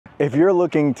If you're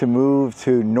looking to move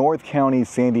to North County,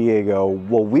 San Diego,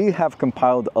 well, we have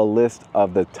compiled a list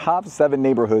of the top 7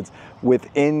 neighborhoods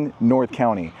within North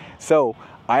County. So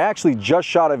I actually just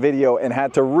shot a video and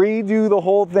had to redo the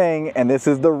whole thing, and this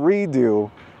is the redo.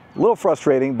 A little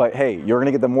frustrating, but hey, you're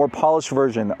gonna get the more polished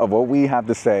version of what we have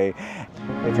to say.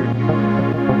 If you're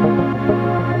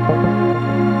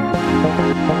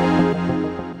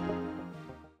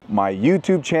My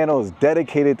YouTube channel is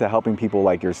dedicated to helping people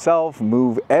like yourself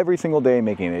move every single day,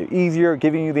 making it easier,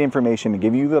 giving you the information, and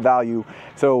giving you the value.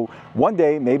 So one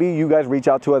day, maybe you guys reach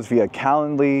out to us via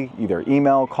Calendly, either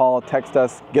email, call, text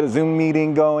us, get a Zoom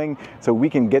meeting going so we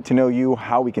can get to know you,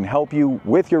 how we can help you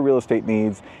with your real estate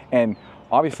needs. And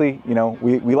obviously, you know,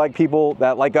 we like people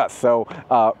that like us. So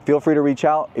feel free to reach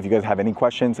out if you guys have any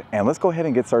questions. And let's go ahead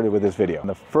and get started with this video.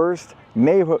 The first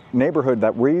neighborhood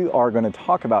that we are going to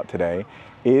talk about today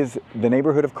is the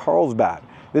neighborhood of Carlsbad.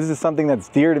 This is something that's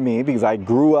dear to me because I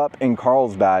grew up in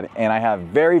Carlsbad and I have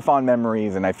very fond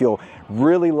memories, and I feel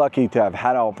really lucky to have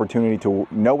had an opportunity to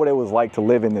know what it was like to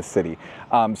live in this city.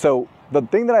 So the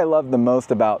thing that I love the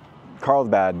most about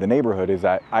Carlsbad, the neighborhood, is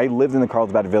that I lived in the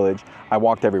Carlsbad village. I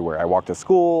walked everywhere. I walked to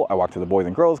school, I walked to the Boys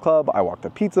and Girls Club, I walked to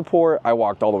Pizza Port, I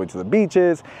walked all the way to the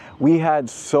beaches. We had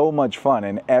so much fun,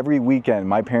 and every weekend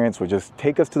my parents would just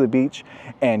take us to the beach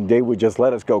and they would just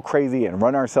let us go crazy and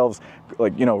run ourselves,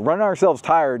 like, you know, run ourselves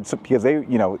tired because they,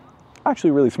 you know,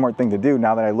 actually a really smart thing to do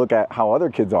now that I look at how other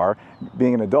kids are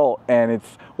being an adult. And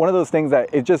it's one of those things that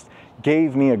it just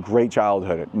gave me a great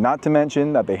childhood. Not to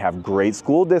mention that they have great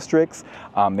school districts.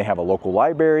 They have a local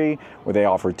library where they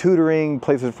offer tutoring,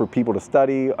 places for people to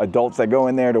study, adults that go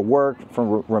in there to work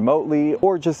from remotely,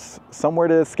 or just somewhere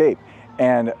to escape.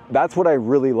 And that's what I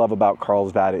really love about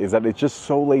Carlsbad, is that it's just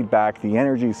so laid back. The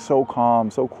energy is so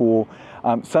calm, so cool.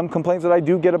 Some complaints that I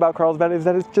do get about Carlsbad is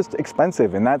that it's just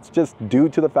expensive, and that's just due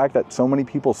to the fact that so many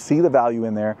people see the value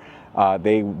in there.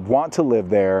 They want to live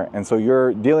there, and so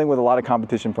you're dealing with a lot of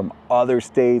competition from other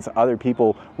states, other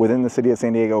people within the city of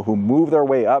San Diego who move their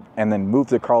way up and then move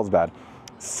to Carlsbad.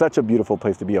 Such a beautiful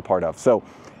place to be a part of. So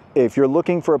if you're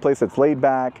looking for a place that's laid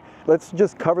back, let's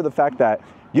just cover the fact that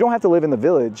you don't have to live in the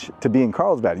village to be in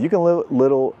Carlsbad. You can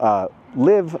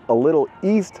live a little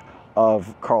east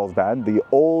of Carlsbad. The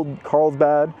old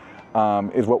Carlsbad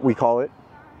is what we call it.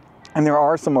 And there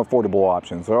are some affordable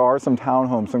options. There are some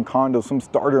townhomes, some condos, some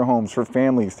starter homes for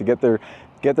families to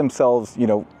get themselves, you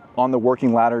know, on the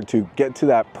working ladder to get to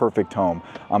that perfect home.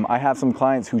 I have some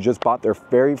clients who just bought their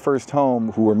very first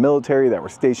home who were military, that were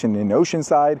stationed in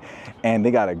Oceanside, and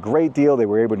they got a great deal. They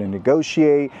were able to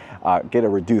negotiate, get a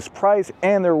reduced price,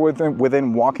 and they're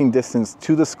within walking distance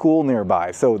to the school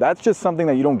nearby. So that's just something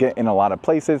that you don't get in a lot of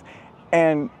places,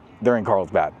 and they're in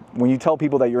Carlsbad. When you tell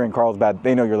people that you're in Carlsbad,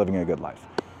 they know you're living a good life.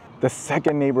 The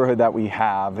second neighborhood that we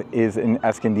have is in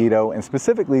Escondido, and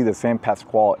specifically the San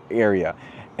Pasqual area.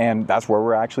 And that's where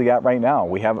we're actually at right now.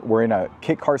 We're in a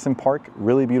Kit Carson Park,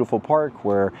 really beautiful park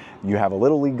where you have a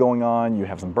Little League going on, you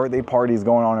have some birthday parties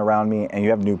going on around me, and you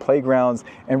have new playgrounds.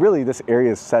 And really this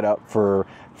area is set up for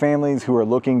families who are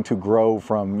looking to grow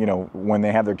from, you know, when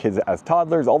they have their kids as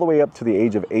toddlers all the way up to the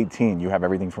age of 18. You have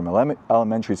everything from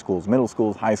elementary schools, middle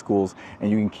schools, high schools,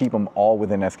 and you can keep them all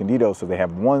within Escondido so they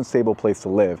have one stable place to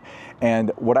live.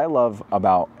 And what I love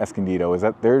about Escondido is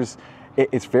that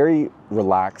it's very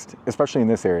relaxed, especially in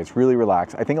this area. It's really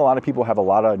relaxed. I think a lot of people have a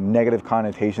lot of negative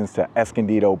connotations to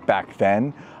Escondido back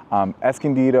then.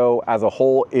 Escondido as a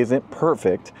whole isn't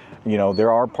perfect. You know,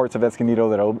 there are parts of Escondido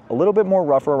that are a little bit more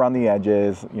rougher around the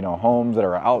edges, you know, homes that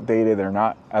are outdated, that are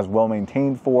not as well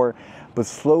maintained for, but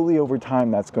slowly over time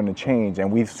that's going to change.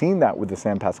 And we've seen that with the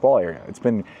San Pasqual area. It's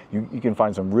been, you can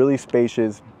find some really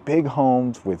spacious, big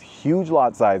homes with huge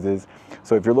lot sizes.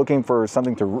 So if you're looking for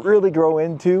something to really grow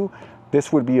into,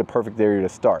 this would be a perfect area to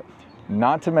start.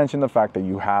 Not to mention the fact that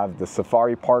you have the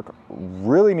safari park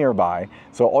really nearby.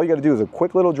 So all you got to do is a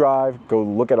quick little drive, go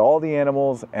look at all the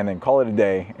animals, and then call it a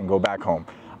day and go back home.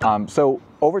 So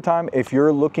over time, if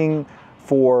you're looking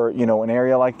for, you know, an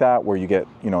area like that where you get,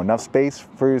 you know, enough space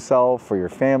for yourself, for your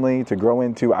family to grow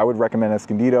into, I would recommend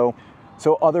Escondido.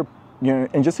 So you know,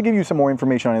 and just to give you some more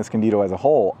information on Escondido as a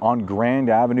whole, on Grand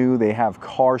Avenue, they have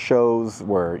car shows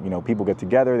where, you know, people get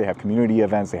together, they have community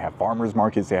events, they have farmers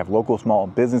markets, they have local small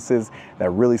businesses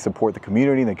that really support the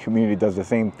community, and the community does the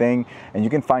same thing. And you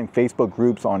can find Facebook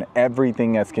groups on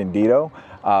everything Escondido,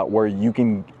 where you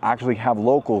can actually have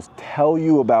locals tell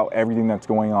you about everything that's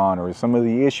going on, or some of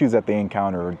the issues that they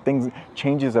encounter, or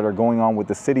changes that are going on with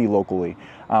the city locally.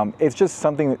 It's just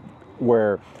something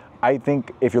where I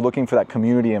think if you're looking for that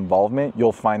community involvement,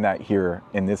 you'll find that here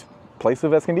in this place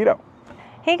of Escondido.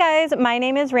 Hey guys, my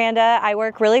name is Randa. I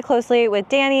work really closely with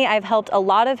Danny. I've helped a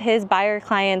lot of his buyer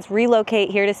clients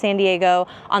relocate here to San Diego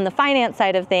on the finance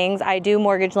side of things. I do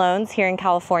mortgage loans here in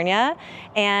California,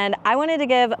 and I wanted to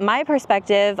give my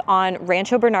perspective on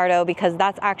Rancho Bernardo because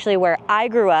that's actually where I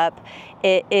grew up.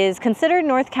 It is considered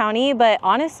North County, but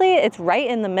honestly, it's right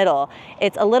in the middle.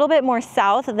 It's a little bit more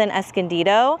south than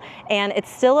Escondido, and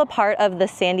it's still a part of the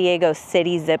San Diego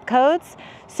City zip codes.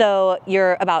 So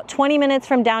you're about 20 minutes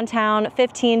from downtown,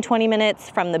 15, 20 minutes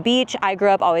from the beach. I grew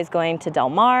up always going to Del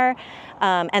Mar.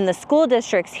 And the school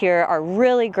districts here are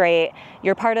really great.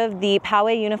 You're part of the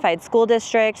Poway Unified School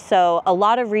District, so a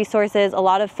lot of resources, a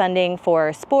lot of funding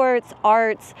for sports,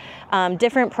 arts,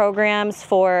 different programs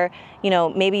for,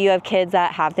 maybe you have kids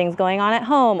that have things going on at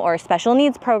home or special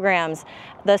needs programs.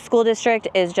 The school district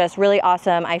is just really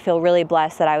awesome. I feel really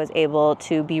blessed that I was able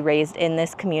to be raised in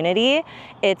this community.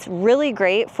 It's really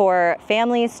great for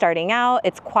families starting out.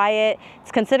 It's quiet.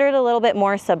 It's considered a little bit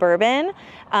more suburban.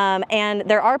 And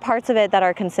there are parts of it that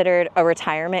are considered a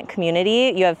retirement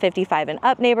community. You have 55 and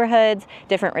up neighborhoods,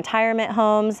 different retirement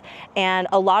homes, and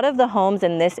a lot of the homes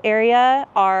in this area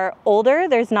are older.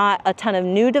 There's not a ton of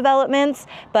new developments,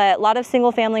 but a lot of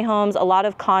single family homes, a lot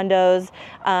of condos,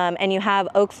 and you have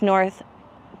Oaks North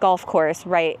golf course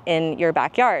right in your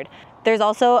backyard. There's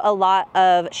also a lot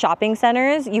of shopping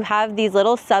centers. You have these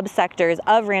little subsectors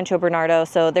of Rancho Bernardo.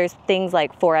 So there's things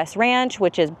like Forest Ranch,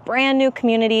 which is brand new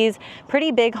communities,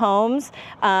 pretty big homes,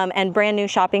 and brand new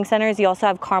shopping centers. You also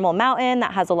have Carmel Mountain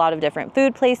that has a lot of different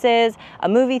food places, a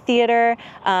movie theater,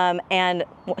 and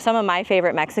some of my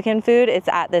favorite Mexican food. It's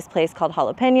at this place called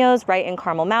Jalapenos right in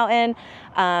Carmel Mountain.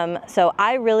 So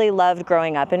I really loved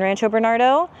growing up in Rancho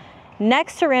Bernardo.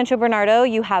 Next to Rancho Bernardo,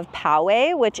 you have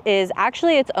Poway, which is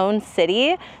actually its own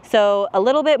city. So a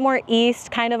little bit more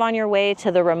east, kind of on your way to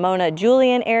the Ramona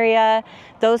Julian area.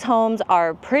 Those homes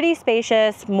are pretty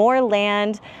spacious, more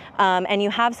land, and you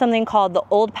have something called the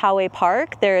Old Poway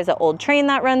Park. There is an old train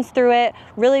that runs through it.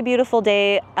 Really beautiful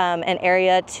day, an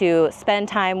area to spend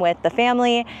time with the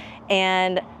family.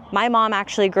 And my mom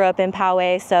actually grew up in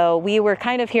Poway, so we were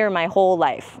kind of here my whole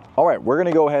life. All right, we're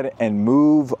gonna go ahead and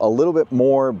move a little bit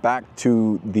more back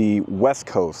to the West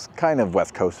Coast, kind of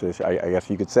West Coast-ish, I guess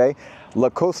you could say, La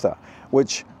Costa,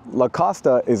 which La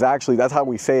Costa is actually, that's how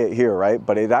we say it here, right?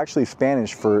 But it's actually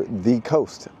Spanish for the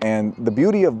coast. And the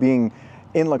beauty of being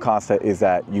in La Costa is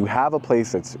that you have a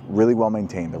place that's really well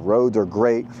maintained. The roads are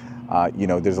great.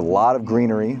 There's a lot of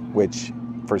greenery, which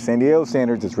for San Diego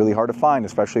standards, it's really hard to find,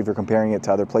 especially if you're comparing it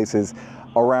to other places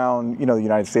around, the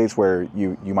United States where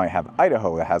you might have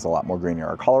Idaho that has a lot more greenery,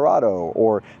 or Colorado,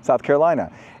 or South Carolina.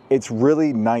 It's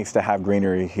really nice to have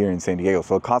greenery here in San Diego.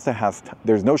 So La Costa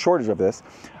there's no shortage of this.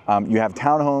 You have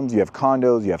townhomes, you have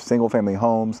condos, you have single family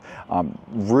homes.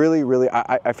 Really,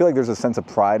 I feel like there's a sense of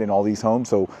pride in all these homes.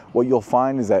 So what you'll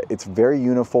find is that it's very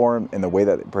uniform in the way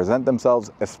that they present themselves,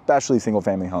 especially single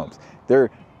family homes.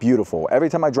 They're beautiful. Every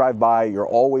time I drive by, you're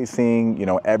always seeing,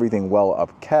 everything well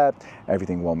upkept,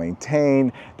 everything well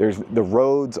maintained. The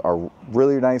roads are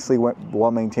really nicely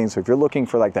well maintained. So if you're looking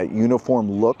for like that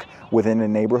uniform look within a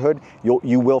neighborhood,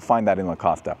 you will find that in La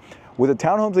Costa. With the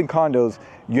townhomes and condos,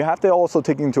 you have to also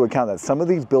take into account that some of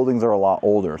these buildings are a lot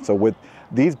older. So with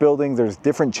these buildings, there's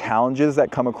different challenges that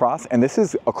come across, and this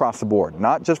is across the board,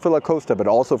 not just for La Costa, but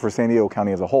also for San Diego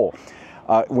County as a whole.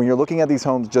 When you're looking at these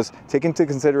homes, just take into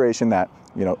consideration that,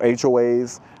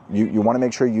 HOAs, you want to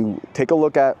make sure you take a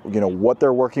look at, what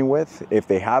they're working with, if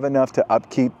they have enough to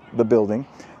upkeep the building.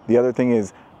 The other thing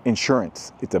is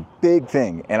insurance. It's a big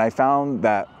thing. And I found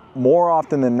that more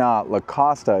often than not, La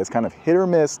Costa is kind of hit or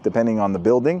miss depending on the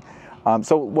building.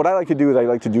 So what I like to do is I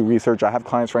like to do research. I have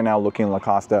clients right now looking in La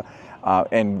Costa,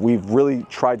 and we've really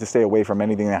tried to stay away from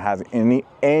anything that has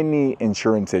any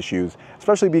insurance issues,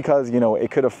 especially because,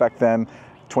 it could affect them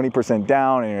 20%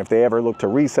 down, and if they ever look to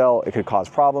resell, it could cause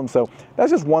problems. So that's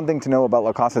just one thing to know about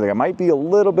La Costa. There might be a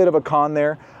little bit of a con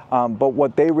there, but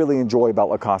what they really enjoy about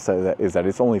La Costa is that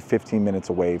it's only 15 minutes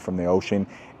away from the ocean,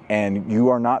 and you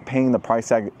are not paying the price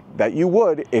tag that you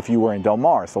would if you were in Del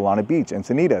Mar, Solana Beach,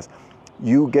 Encinitas.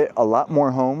 You get a lot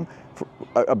more home,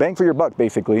 a bang for your buck,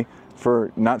 basically,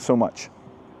 for not so much.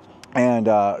 And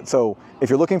so if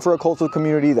you're looking for a coastal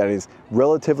community that is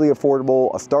relatively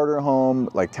affordable, a starter home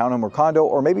like townhome or condo,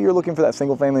 or maybe you're looking for that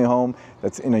single family home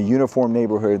that's in a uniform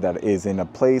neighborhood that is in a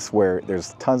place where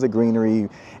there's tons of greenery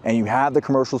and you have the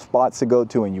commercial spots to go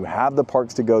to and you have the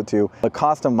parks to go to, La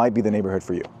Costa might be the neighborhood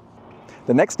for you.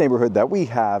 The next neighborhood that we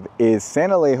have is San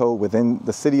Alejo within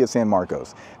the city of San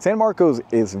Marcos. San Marcos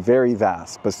is very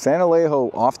vast, but San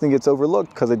Alejo often gets overlooked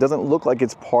because it doesn't look like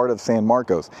it's part of San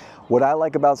Marcos. What I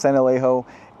like about San Alejo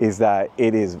is that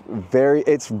it's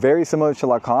very similar to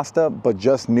La Costa, but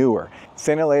just newer.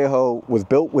 San Alejo was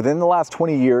built within the last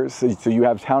 20 years, so you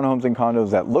have townhomes and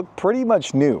condos that look pretty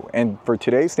much new. And for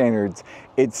today's standards,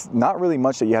 it's not really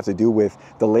much that you have to do with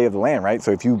the lay of the land, right?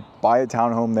 So if you buy a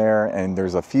townhome there and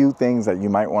there's a few things that you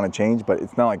might want to change, but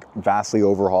it's not like vastly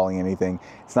overhauling anything.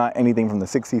 It's not anything from the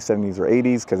 60s, 70s, or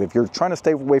 80s, because if you're trying to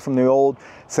stay away from the old,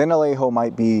 San Alejo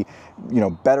might be,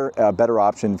 a better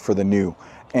option for the new.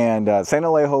 And San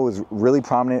Alejo is really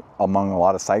prominent among a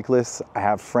lot of cyclists. I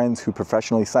have friends who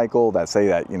professionally cycle that say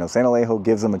that, San Alejo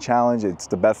gives them a challenge. It's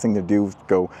the best thing to do,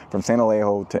 go from San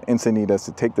Alejo to Encinitas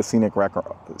to take the scenic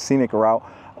route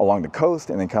along the coast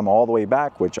and then come all the way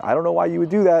back, which I don't know why you would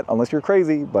do that unless you're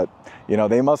crazy, but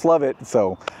they must love it.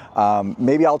 So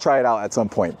maybe I'll try it out at some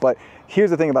point. But here's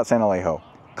the thing about San Alejo: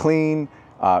 clean,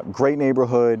 great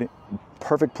neighborhood,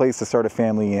 perfect place to start a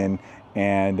family in.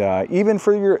 And even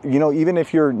for your, even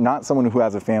if you're not someone who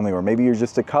has a family, or maybe you're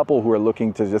just a couple who are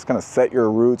looking to just kind of set your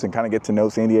roots and kind of get to know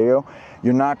San Diego,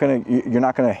 you're not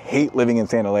gonna hate living in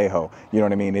San Alejo. You know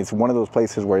what I mean? It's one of those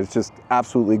places where it's just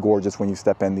absolutely gorgeous when you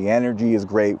step in. The energy is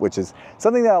great, which is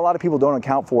something that a lot of people don't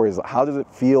account for, is how does it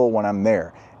feel when I'm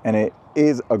there? And it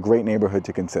is a great neighborhood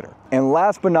to consider. And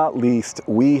last but not least,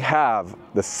 we have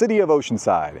the city of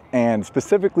Oceanside, and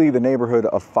specifically the neighborhood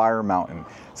of Fire Mountain.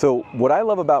 So what I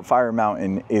love about Fire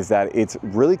Mountain is that it's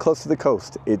really close to the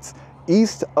coast. It's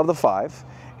east of the 5,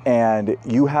 and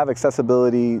you have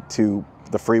accessibility to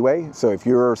the freeway. So if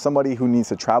you're somebody who needs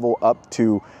to travel up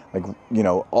to,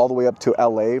 all the way up to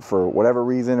LA for whatever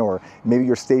reason, or maybe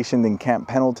you're stationed in Camp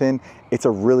Pendleton, it's a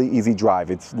really easy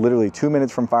drive. It's literally 2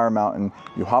 minutes from Fire Mountain.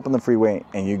 You hop on the freeway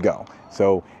and you go.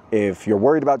 So if you're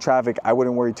worried about traffic, I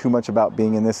wouldn't worry too much about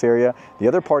being in this area. The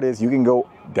other part is you can go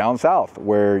down south,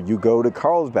 where you go to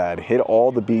Carlsbad, hit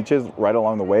all the beaches right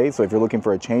along the way. So if you're looking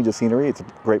for a change of scenery, it's a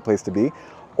great place to be.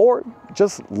 Or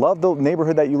just love the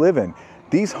neighborhood that you live in.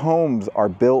 These homes are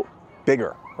built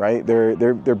bigger, right?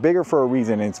 They're bigger for a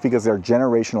reason, and it's because they're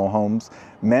generational homes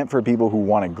meant for people who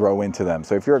want to grow into them.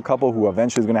 So if you're a couple who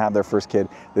eventually is going to have their first kid,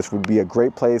 this would be a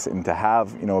great place, and to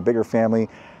have, a bigger family.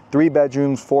 3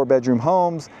 bedrooms, 4 bedroom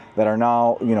homes that are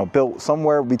now, built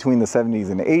somewhere between the 70s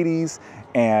and 80s.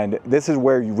 And this is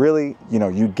where you really,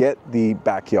 you get the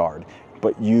backyard.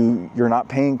 But you're not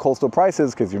paying coastal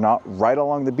prices because you're not right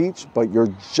along the beach, but you're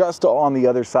just on the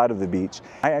other side of the beach.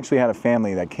 I actually had a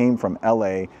family that came from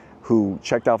LA who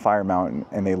checked out Fire Mountain,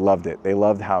 and they loved it. They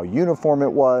loved how uniform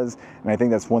it was, and I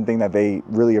think that's one thing that they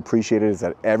really appreciated, is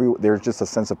that there's just a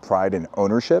sense of pride and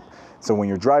ownership. So when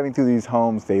you're driving through these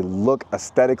homes, they look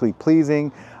aesthetically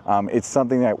pleasing. It's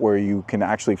something where you can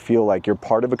actually feel like you're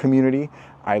part of a community.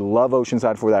 I love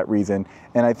Oceanside for that reason.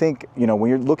 And I think, when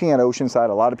you're looking at Oceanside,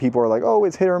 a lot of people are like, oh,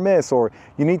 it's hit or miss, or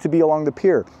you need to be along the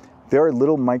pier. There are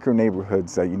little micro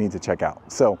neighborhoods that you need to check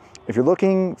out. So if you're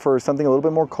looking for something a little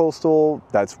bit more coastal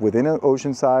that's within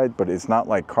Oceanside, but it's not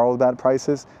like Carlsbad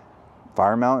prices,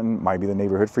 Fire Mountain might be the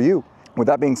neighborhood for you. With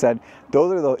that being said,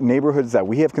 those are the neighborhoods that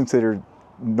we have considered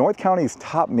North County's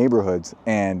top neighborhoods.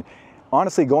 And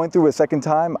honestly, going through a second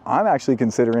time, I'm actually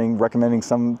considering recommending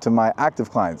some to my active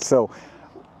clients. So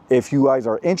if you guys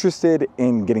are interested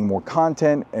in getting more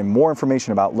content and more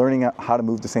information about learning how to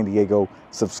move to San Diego,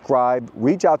 subscribe,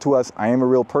 reach out to us. I am a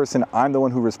real person. I'm the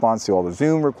one who responds to all the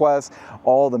Zoom requests,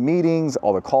 all the meetings,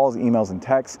 all the calls, emails, and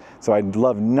texts. So I'd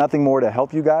love nothing more to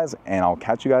help you guys, and I'll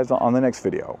catch you guys on the next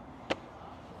video.